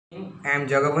I am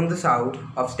Jagabandhu Sahu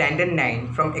of Standard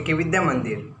 9 from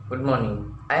Akvidyamandie. Good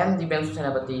morning. I am Divyanshu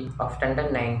Senapati of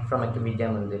Standard 9 from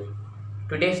Akvidyamandie.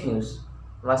 Today's news.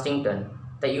 Washington.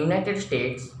 The United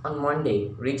States on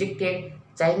Monday rejected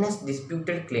China's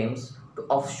disputed claims to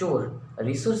offshore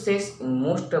resources in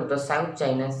most of the South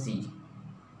China Sea,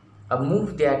 a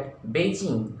move that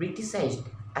Beijing criticized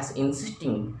as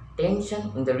insisting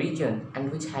tension in the region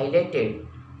and which highlighted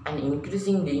an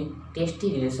increasingly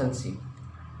testy relationship.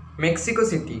 Mexico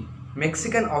City.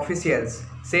 Mexican officials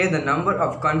say the number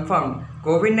of confirmed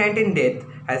COVID-19 deaths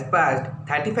has passed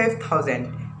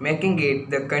 35,000, making it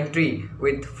the country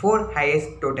with fourth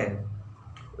highest total.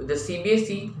 With the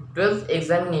CBSE 12th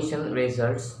examination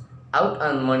results out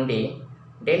on Monday,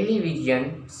 Delhi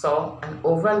region saw an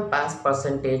overall pass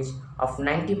percentage of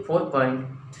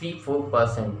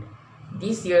 94.34%.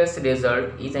 This year's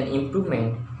result is an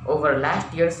improvement over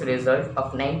last year's result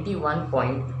of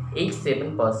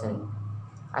 91.87%,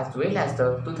 as well as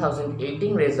the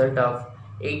 2018 result of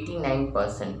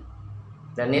 89%.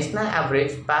 The national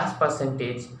average pass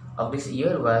percentage of this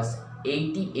year was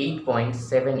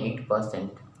 88.78%.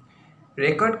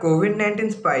 Record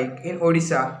COVID-19 spike in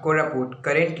Odisha, Koraput.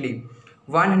 Currently,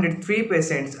 103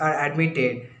 patients are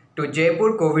admitted to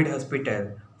Jaipur COVID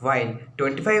hospital, while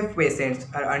 25 patients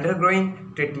are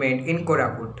undergoing treatment in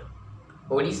Koraput.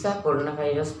 Odisha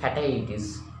coronavirus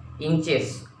fatalities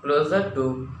inches closer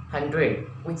to 100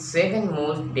 with 7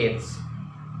 more deaths.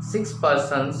 6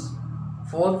 persons,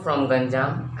 4 from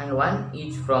Ganjam and 1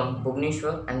 each from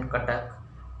Bhubaneswar and Cuttack,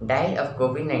 died of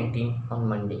COVID-19 on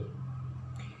Monday.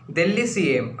 Delhi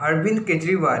CM Arvind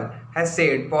Kejriwal has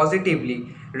said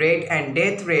positively rate and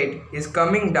death rate is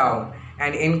coming down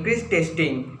and increased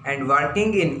testing and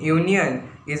working in union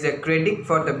is a credit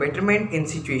for the betterment in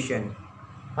situation.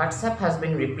 WhatsApp has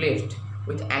been replaced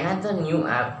with another new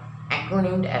app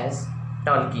acronymed as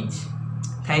Talkies.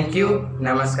 Thank you.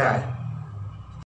 Namaskar.